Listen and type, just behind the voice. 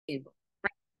favor.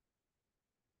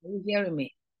 Are you hearing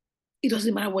me? It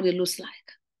doesn't matter what it looks like.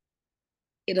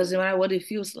 It doesn't matter what it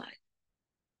feels like.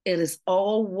 It is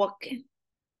all working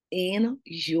in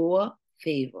your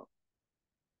favor.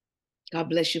 God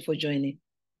bless you for joining.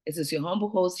 This is your humble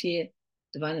host here,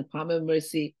 Divine Empowerment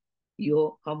Mercy,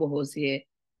 your humble host here,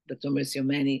 Dr. Mercy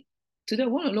Omani. Today, I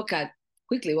want to look at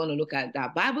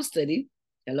that Bible study.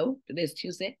 Hello, today is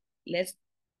Tuesday. Let's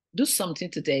do something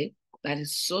today that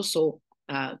is so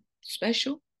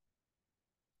special,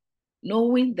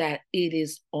 knowing that it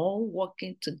is all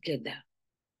working together.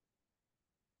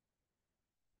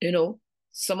 You know,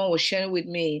 someone was sharing with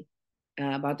me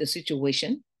about the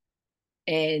situation,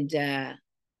 and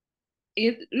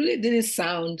it really didn't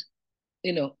sound,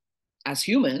 as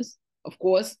humans, of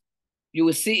course, you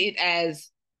will see it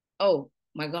as, oh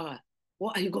my God,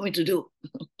 what are you going to do?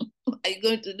 What are you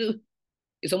going to do?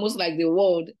 It's almost like the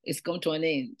world is come to an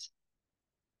end.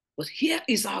 But here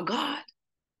is our God.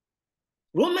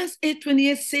 Romans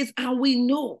 8:28 says, and we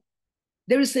know.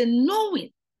 There is a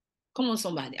knowing. Come on,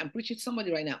 somebody. I'm preaching to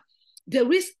somebody right now.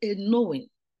 There is a knowing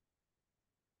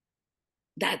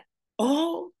that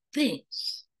all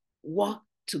things work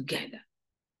together.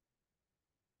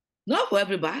 Not for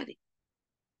everybody,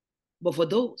 but for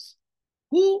those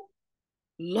who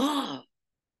love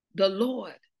the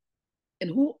Lord and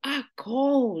who are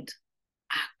called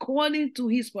according to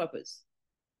his purpose.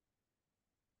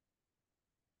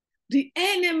 The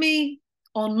enemy,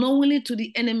 unknowingly to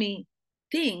the enemy,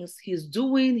 thinks he's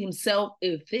doing himself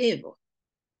a favor.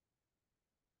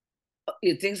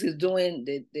 He thinks he's doing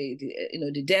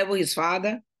the devil, his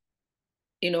father,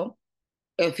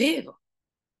 a favor.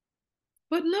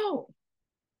 But no,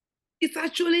 it's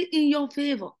actually in your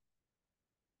favor.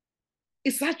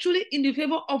 It's actually in the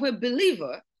favor of a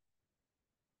believer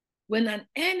when the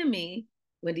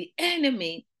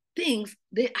enemy thinks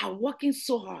they are working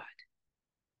so hard.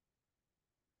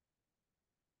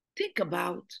 Think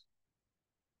about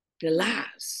the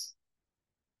lives.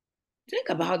 Think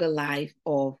about the life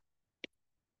of,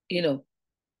 the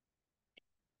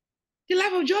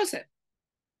life of Joseph,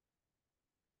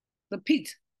 the pit,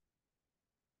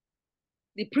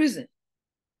 the prison.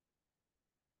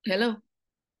 Hello?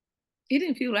 He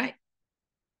didn't feel right.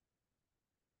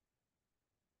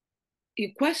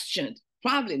 He questioned,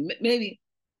 probably, maybe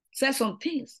said some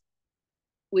things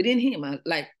within him,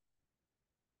 like,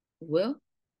 well,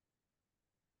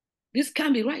 this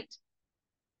can't be right.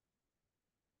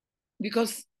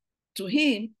 Because to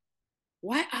him,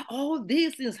 why are all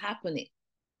these things happening?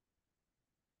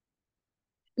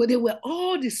 But they were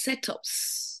all the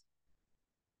setups.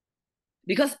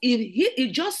 Because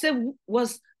if Joseph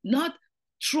was not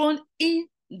thrown in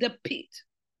the pit,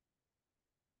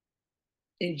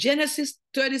 in Genesis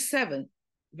 37,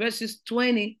 verses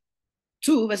 2,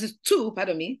 to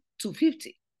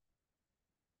 50.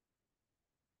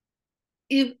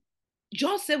 If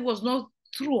Joseph was not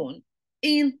thrown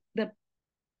in the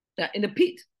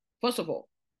pit, first of all,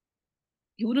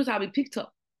 he wouldn't have been picked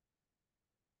up.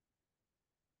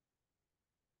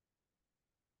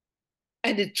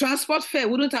 And the transport fare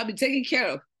wouldn't have been taken care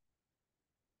of.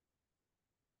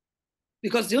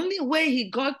 Because the only way he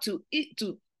got to be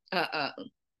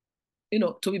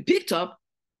picked up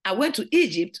and went to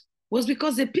Egypt was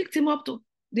because they picked him up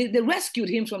they rescued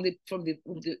him from the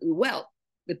well,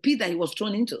 the pit that he was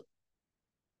thrown into.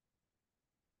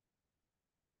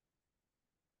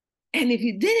 And if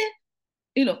he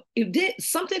didn't,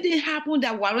 something didn't happen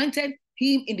that warranted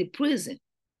him in the prison,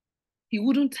 he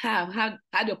wouldn't have had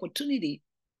the opportunity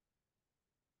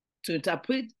to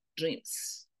interpret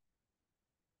dreams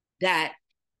that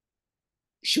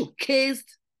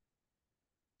showcased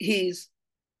his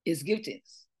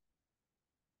giftings.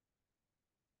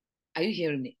 Are you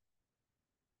hearing me?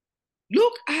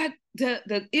 Look at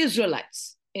the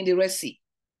Israelites in the Red Sea,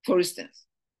 for instance.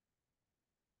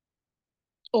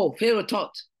 Oh, Pharaoh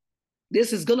thought,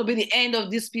 this is going to be the end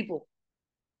of these people.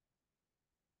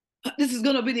 This is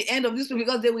going to be the end of these people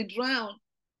because they will drown.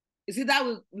 Is it that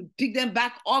we pick them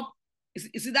back up?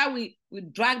 Is it that we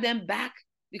drag them back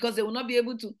because they will not be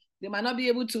able to, they might not be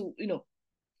able to,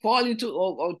 fall into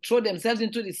or throw themselves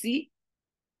into the sea?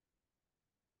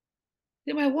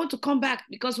 They might want to come back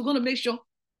because we're going to make sure,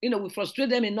 we frustrate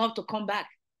them enough to come back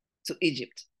to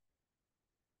Egypt.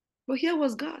 But here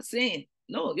was God saying,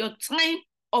 no, your time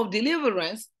of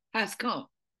deliverance has come.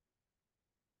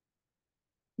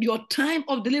 Your time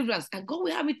of deliverance, and God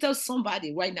will have me tell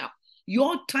somebody right now,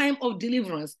 your time of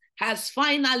deliverance has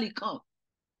finally come.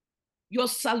 Your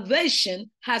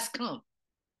salvation has come.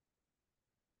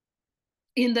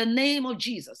 In the name of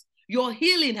Jesus, your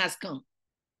healing has come.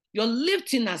 Your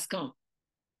lifting has come.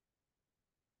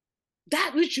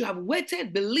 that which you have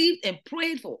waited, believed, and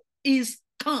prayed for is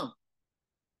come.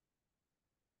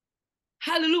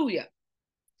 Hallelujah.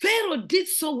 Pharaoh did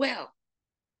so well.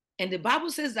 And the Bible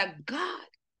says that God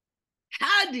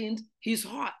hardened his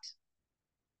heart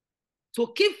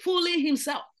to keep fooling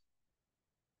himself.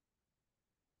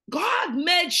 God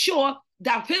made sure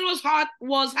that Pharaoh's heart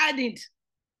was hardened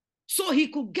so he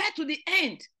could get to the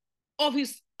end of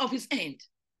his end.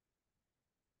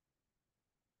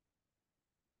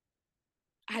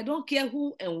 I don't care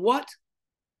who and what.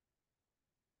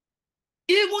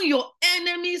 Even your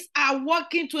enemies are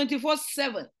working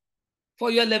 24/7 for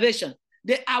your elevation.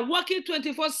 They are working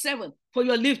 24/7 for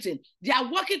your lifting. They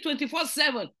are working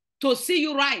 24/7 to see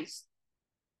you rise.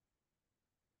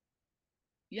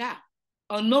 Yeah,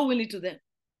 unknowingly to them.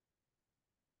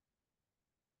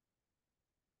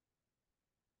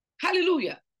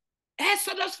 Hallelujah.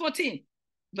 Exodus 14,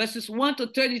 verses 1 to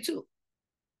 32.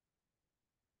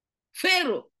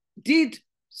 Pharaoh did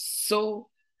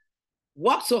so,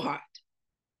 work so hard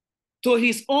to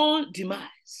his own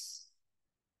demise,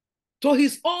 to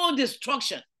his own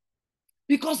destruction,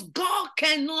 because God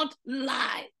cannot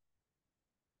lie.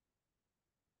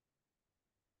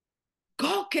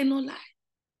 God cannot lie.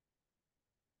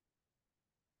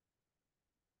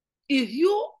 If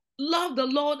you love the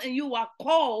Lord and you are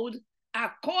called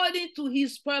according to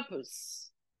his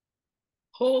purpose,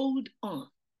 hold on.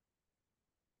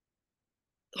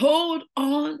 Hold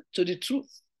on to the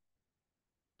truth.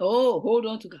 Oh, hold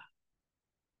on to God.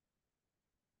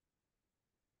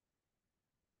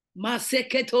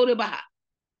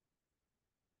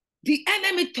 The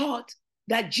enemy thought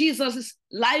that Jesus'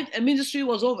 life and ministry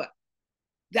was over,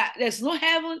 that there's no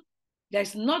heaven,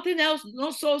 there's nothing else,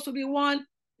 no souls to be won.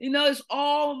 It's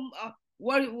all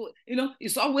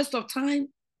it's all waste of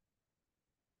time.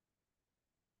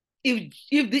 If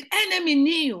the enemy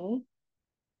knew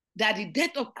that the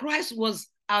death of Christ was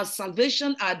our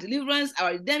salvation, our deliverance,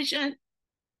 our redemption,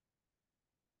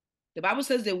 the Bible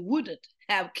says they wouldn't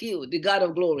have killed the God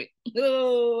of glory.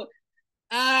 Oh,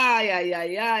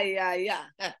 yeah.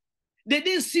 They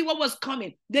didn't see what was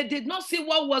coming. They did not see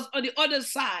what was on the other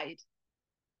side.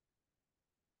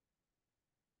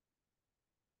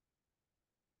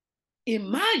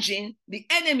 Imagine the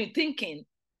enemy thinking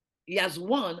he has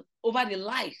won over the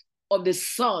life of the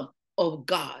Son of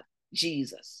God,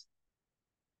 Jesus.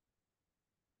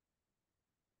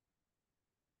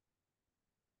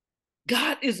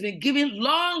 God has been giving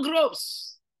long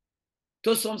ropes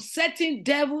to some certain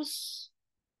devils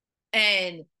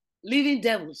and living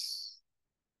devils.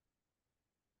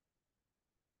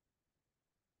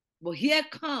 But here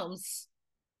comes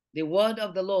the word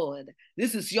of the Lord.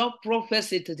 This is your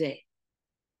prophecy today.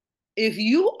 If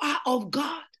you are of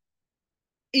God,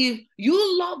 if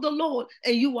you love the Lord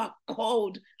and you are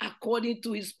called according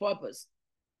to his purpose,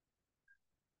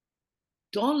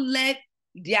 don't let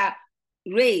their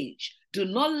rage, do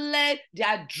not let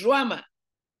their drama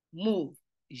move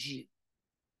you.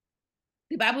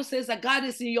 The Bible says that God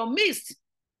is in your midst.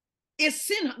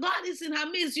 God is in her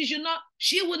midst.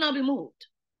 She will not be moved.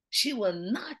 She will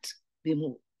not be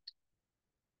moved.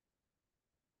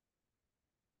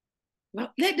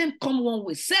 Well, let them come one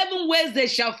way. 7 ways they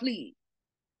shall flee.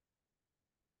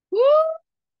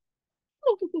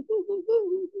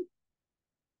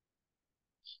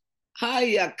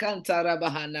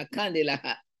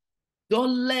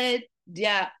 Don't let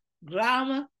their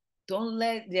grammar, don't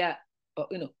let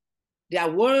their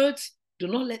words, do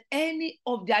not let any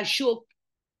of their show.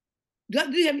 Do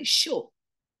you hear me? Show.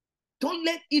 Don't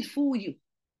let it fool you.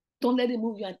 Don't let it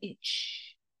move you an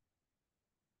inch.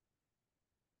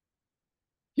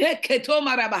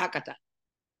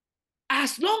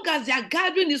 As long as their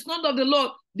gathering is not of the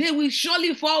Lord, they will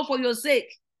surely fall for your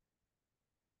sake.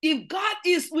 If God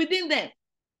is within them,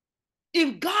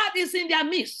 if God is in their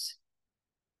midst,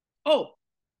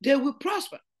 they will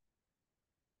prosper.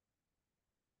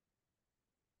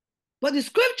 But the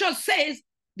scripture says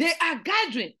they are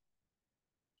gathering,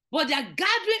 but their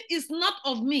gathering is not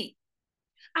of me.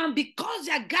 And because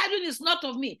their gathering is not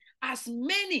of me, as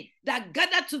many that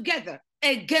gather together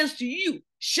against you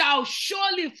shall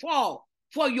surely fall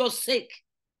for your sake.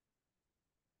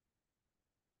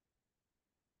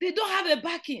 They don't have a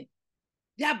backing.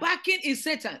 Their backing is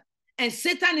Satan, and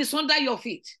Satan is under your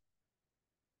feet.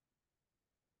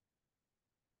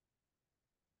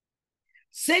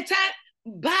 Satan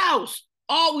bows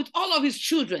with all of his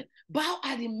children, bow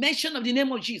at the mention of the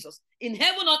name of Jesus in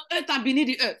heaven, on earth, and beneath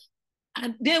the earth.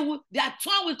 And their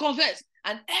tongue will confess,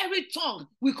 and every tongue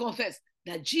will confess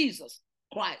that Jesus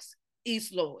Christ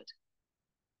is Lord.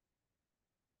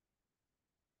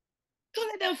 Don't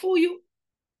let them fool you.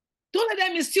 Don't let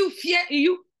them instill fear in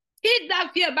you. Hit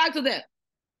that fear back to them.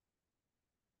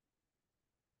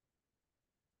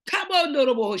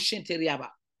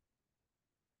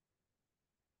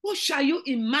 What shall you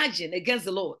imagine against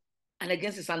the Lord and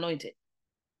against his anointed?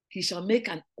 He shall make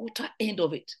an utter end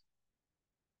of it.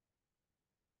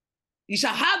 He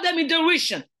shall have them in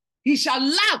derision. He shall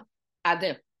laugh at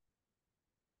them.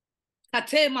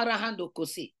 Kate marahando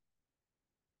kosi.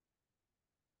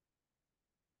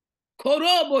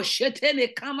 Korobo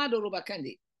shetene kamado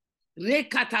robakande.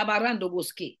 Rekatabarando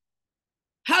boski.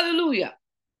 Hallelujah.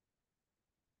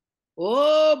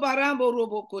 Oh, barambo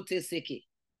robo kote seki.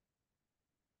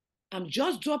 I'm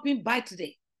just dropping by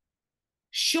today.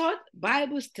 Short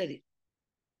Bible study.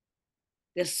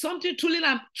 There's something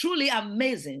truly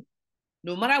amazing,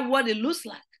 no matter what it looks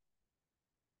like.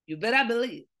 You better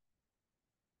believe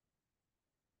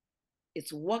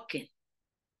it's working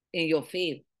in your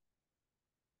favor,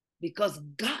 because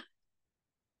God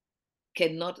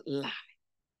cannot lie.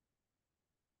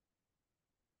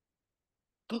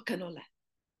 God cannot lie.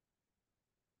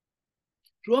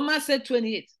 Romans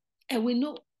 8:28, and we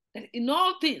know that in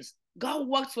all things, God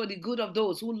works for the good of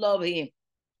those who love him,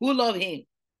 who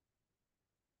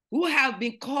have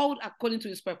been called according to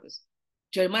his purpose.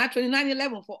 Jeremiah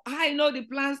 29:11, for I know the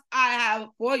plans I have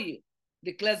for you,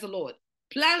 declares the Lord.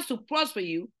 Plans to prosper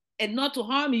you and not to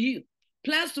harm you.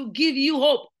 Plans to give you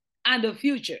hope and a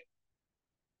future.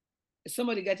 Is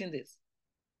somebody getting this?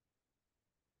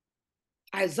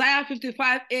 Isaiah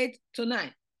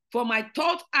 55:8-9. For my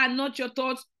thoughts are not your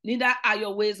thoughts, neither are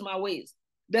your ways my ways,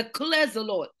 declares the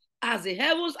Lord. As the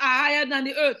heavens are higher than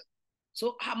the earth,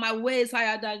 so are my ways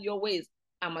higher than your ways,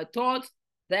 and my thoughts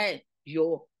than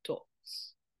your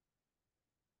thoughts.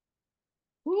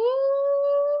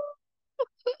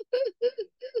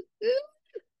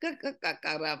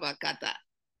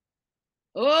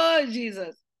 Oh,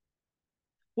 Jesus.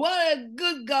 What a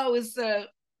good God we serve.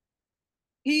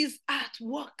 He's at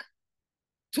work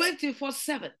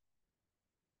 24/7,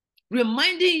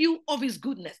 reminding you of his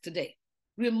goodness today,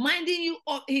 reminding you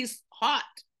of his heart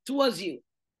towards you.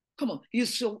 Come on,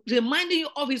 he's reminding you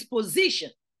of his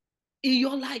position in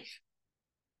your life.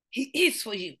 He is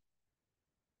for you.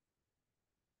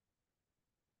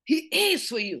 He is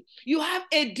for you. You have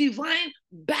a divine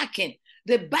backing.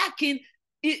 The backing,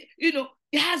 it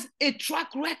has a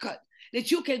track record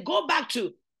that you can go back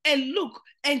to and look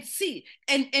and see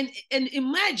and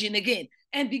imagine again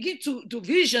and begin to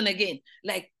vision again.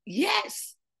 Like,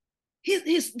 yes,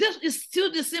 this is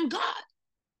still the same God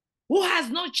who has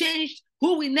not changed,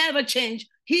 who will never change.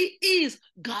 He is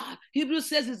God. Hebrews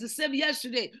says it's the same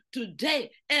yesterday,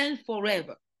 today, and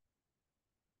forever.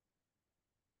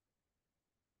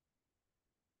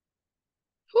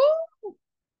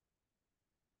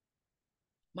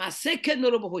 Maseke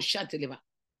norobo hoshanteleba.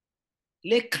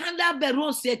 Lekanda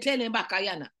beron setele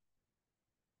bakayana.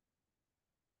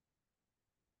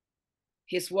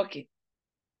 He's working.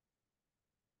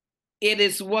 It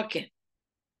is working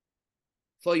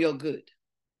for your good.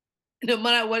 No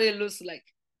matter what it looks like.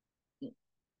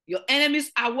 Your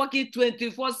enemies are working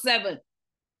 24/7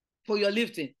 for your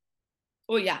lifting.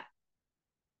 Oh yeah.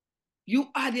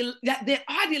 They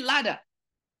are the ladder.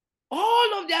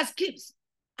 All of their schemes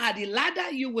are the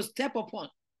ladder you will step upon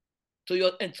to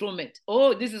your enthronement.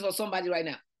 Oh, this is for somebody right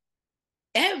now.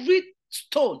 Every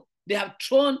stone they have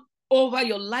thrown over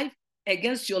your life,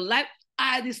 against your life,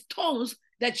 are the stones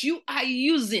that you are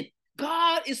using.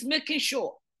 God is making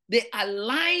sure they are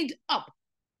lined up.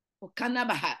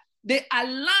 They are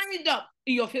lined up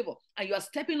in your favor, and you are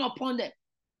stepping upon them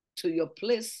to your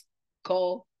place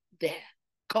called there,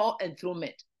 called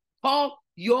enthronement, called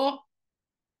your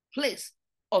place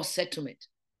of settlement.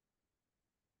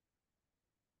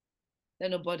 Let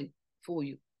nobody fool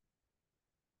you.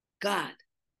 God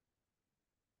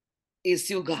is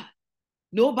still God.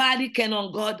 Nobody can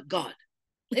ungod God.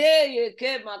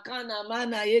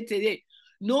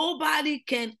 Nobody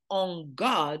can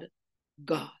ungod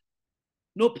God.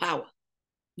 No power,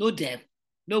 no devil,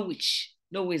 no witch,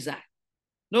 no wizard,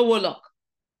 no warlock,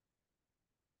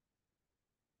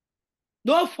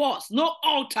 no force, no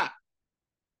altar,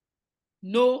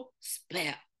 no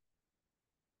spell,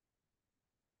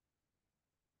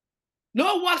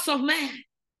 no works of man,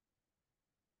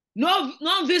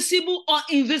 no visible or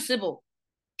invisible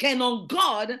can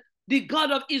ungod the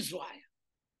God of Israel.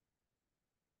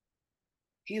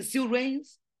 He still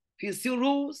reigns, he still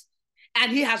rules,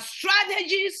 and he has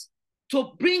strategies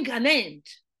to bring an end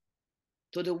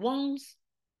to the ones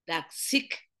that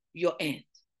seek your end.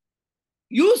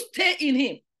 You stay in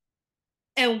him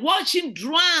and watch him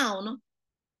drown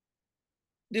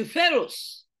the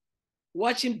pharaohs.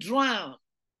 Watch him drown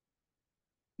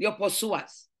your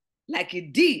pursuers, like he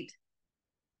did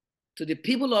to the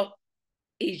people of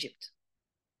Egypt.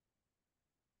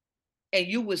 And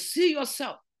you will see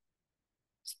yourself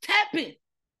stepping,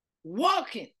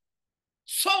 walking,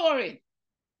 soaring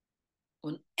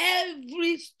on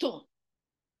every stone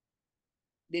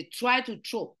they try to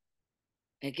throw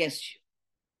against you.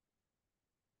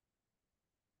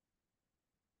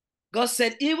 God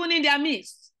said, even in their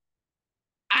midst,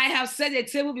 I have set a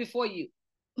table before you.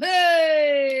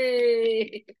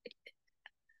 Hey!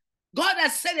 God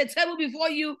has set a table before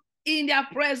you in their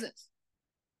presence.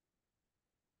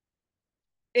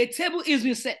 A table is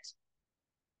being set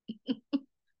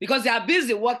because they are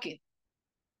busy working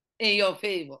in your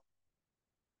favor.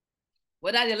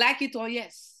 Whether they like it or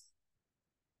yes,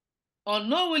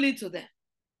 unknowingly to them,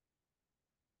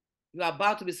 you are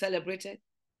about to be celebrated.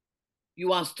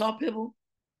 You are unstoppable.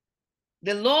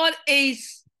 The Lord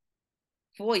is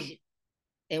for you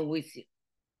and with you.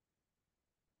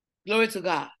 Glory to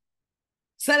God.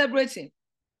 Celebrating.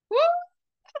 Woo!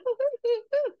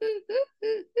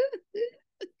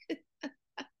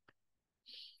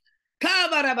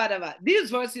 These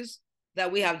verses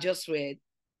that we have just read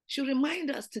should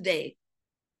remind us today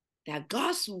that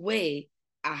God's way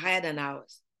are higher than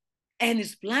ours, and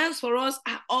his plans for us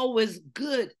are always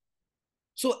good.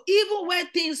 So even when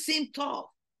things seem tough,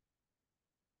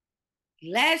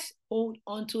 let's hold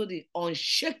on to the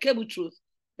unshakable truth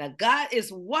that God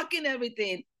is working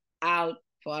everything out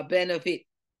for our benefit.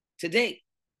 Today,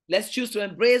 let's choose to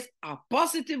embrace a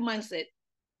positive mindset,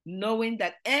 knowing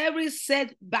that every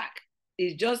setback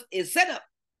is just a setup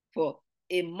for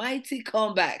a mighty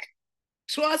comeback.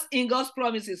 Trust in God's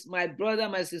promises, my brother,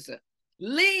 my sister.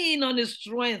 Lean on his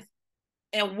strength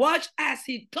and watch as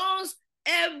he turns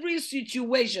every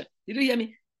situation. Did you hear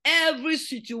me? Every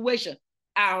situation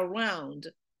around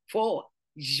for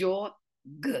your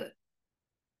good.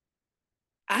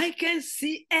 I can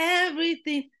see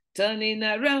everything turning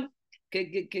around,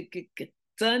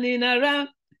 turning around,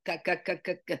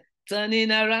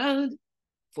 turning around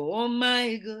for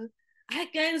my good. I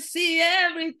can see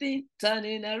everything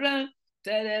turning around,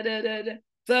 turning around,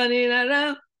 turning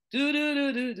around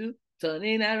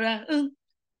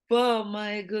for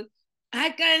my good. I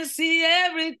can see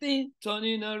everything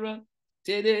turning around,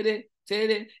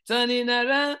 turning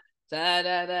around,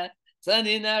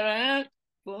 turning around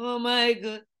for my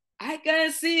good. I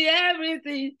can see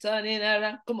everything turning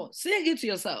around. Come on, sing it to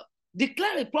yourself.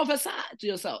 Declare it, prophesy to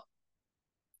yourself.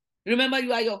 Remember,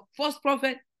 you are your first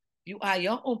prophet. You are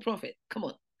your own prophet. Come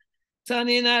on.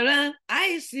 Turning around,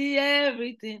 I see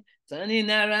everything turning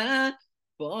around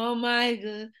for my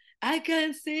good. I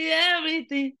can see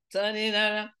everything turning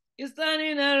around. It's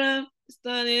turning around. It's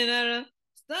turning around.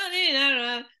 It's turning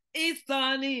around. It's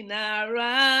turning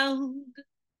around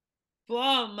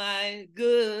for my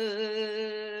good.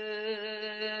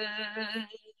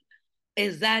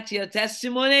 Is that your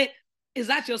testimony? Is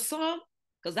that your song?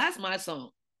 Because that's my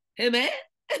song. Amen.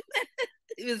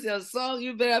 If it's your song,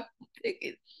 you better pick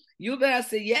it. You better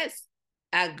say yes.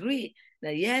 I agree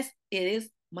that yes, it is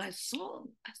my song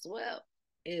as well.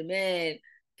 Amen.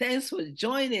 Thanks for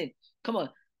joining. Come on.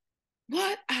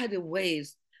 What are the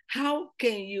ways? How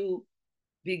can you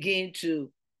begin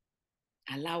to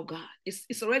allow God?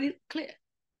 It's already clear.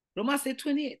 Romans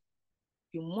 8:28.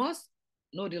 You must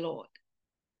know the Lord.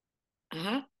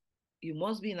 You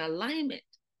must be in alignment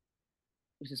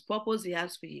with his purpose he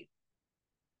has for you.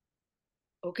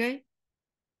 Okay?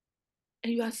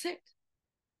 And you are set.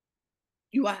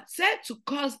 You are set to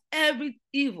cause every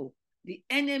evil the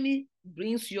enemy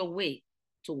brings your way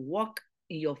to walk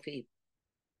in your favor.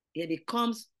 It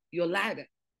becomes your ladder.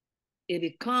 It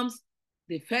becomes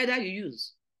the feather you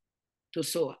use to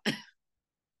soar.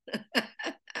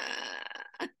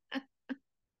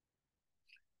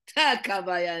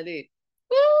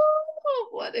 Ooh,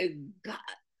 what a God,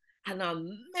 an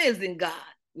amazing God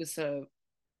we serve.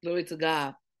 Glory to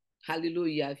God.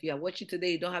 Hallelujah. If you are watching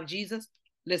today, you don't have Jesus,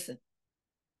 listen.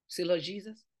 Say, Lord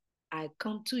Jesus, I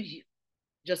come to you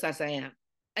just as I am.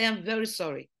 I am very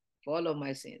sorry for all of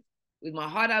my sins. With my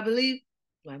heart, I believe,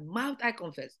 with my mouth, I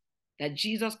confess that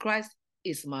Jesus Christ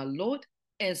is my Lord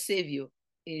and Savior.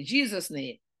 In Jesus'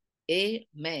 name,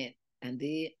 amen and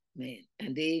amen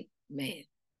and amen.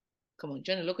 Come on,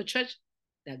 join a local church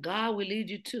that God will lead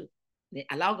you to.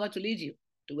 Allow God to lead you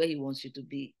to where he wants you to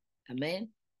be. Amen.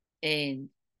 And,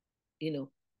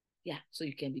 so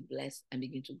you can be blessed and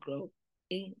begin to grow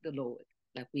in the Lord,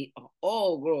 like we are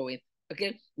all growing.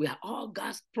 Okay, we are all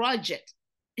God's project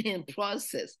in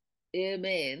process.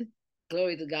 Amen.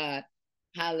 Glory to God.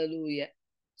 Hallelujah.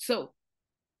 So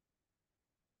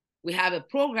we have a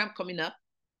program coming up,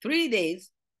 3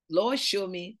 days, Lord, show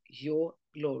me your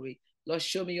glory. Lord,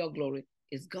 show me your glory.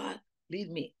 Is God, lead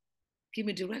me. Give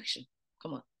me direction.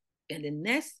 Come on. And the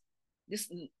next, this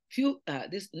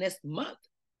next month,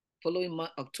 following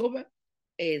month, October,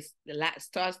 is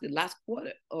starts the last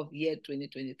quarter of year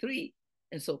 2023.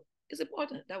 And so it's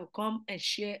important that we come and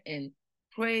share and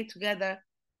pray together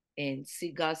and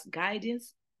see God's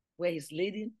guidance, where He's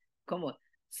leading. Come on.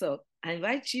 So I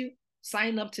invite you,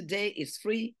 sign up today. It's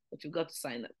free, but you've got to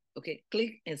sign up. Okay,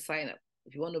 click and sign up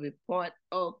if you want to be part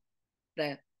of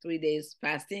the 3 days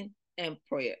fasting and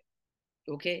prayer.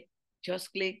 Okay,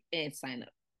 just click and sign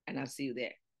up, and I'll see you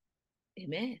there.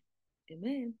 Amen.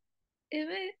 Amen.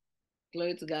 Amen.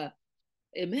 Glory to God.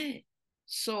 Amen.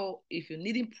 So if you're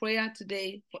needing prayer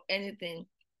today for anything,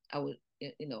 I would,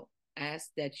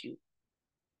 ask that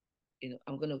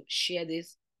I'm going to share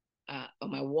this on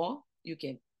my wall. You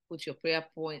can put your prayer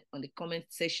point on the comment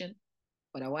section.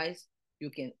 Otherwise, you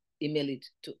can email it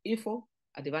to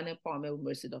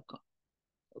info@divineempowermentmercy.com.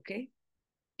 Okay?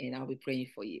 And I'll be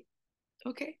praying for you.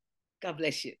 Okay? God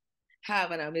bless you.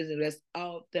 Have an amazing rest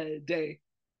of the day.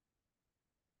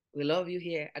 We love you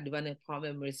here at Divine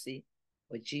Empowerment Mercy,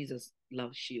 where Jesus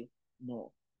loves you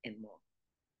more and more.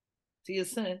 See you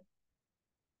soon.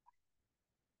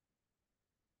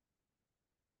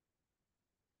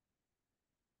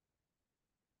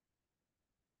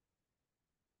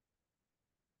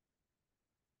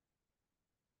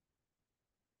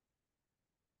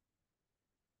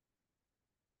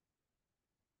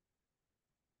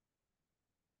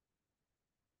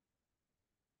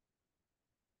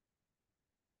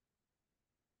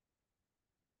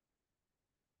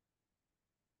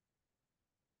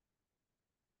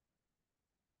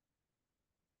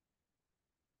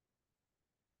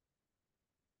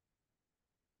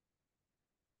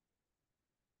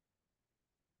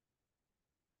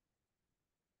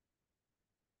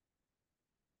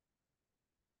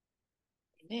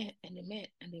 Amen and amen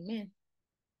and amen.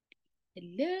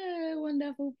 Hello,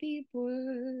 wonderful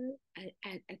people. I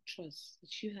trust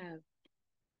that you have,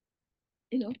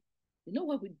 you know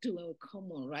what we do when we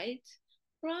come on, right?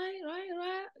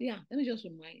 Right. Yeah, let me just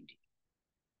remind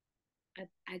you.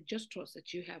 I just trust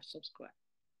that you have subscribed.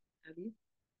 Have you?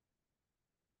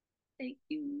 Thank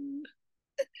you.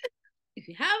 If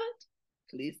you haven't,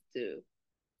 please do.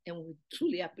 And we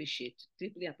truly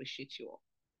deeply appreciate you all.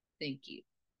 Thank you.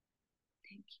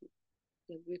 Thank you.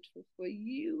 We're grateful for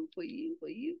you, for you.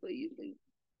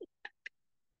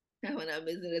 Have an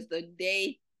amazing rest of the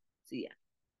day. See ya.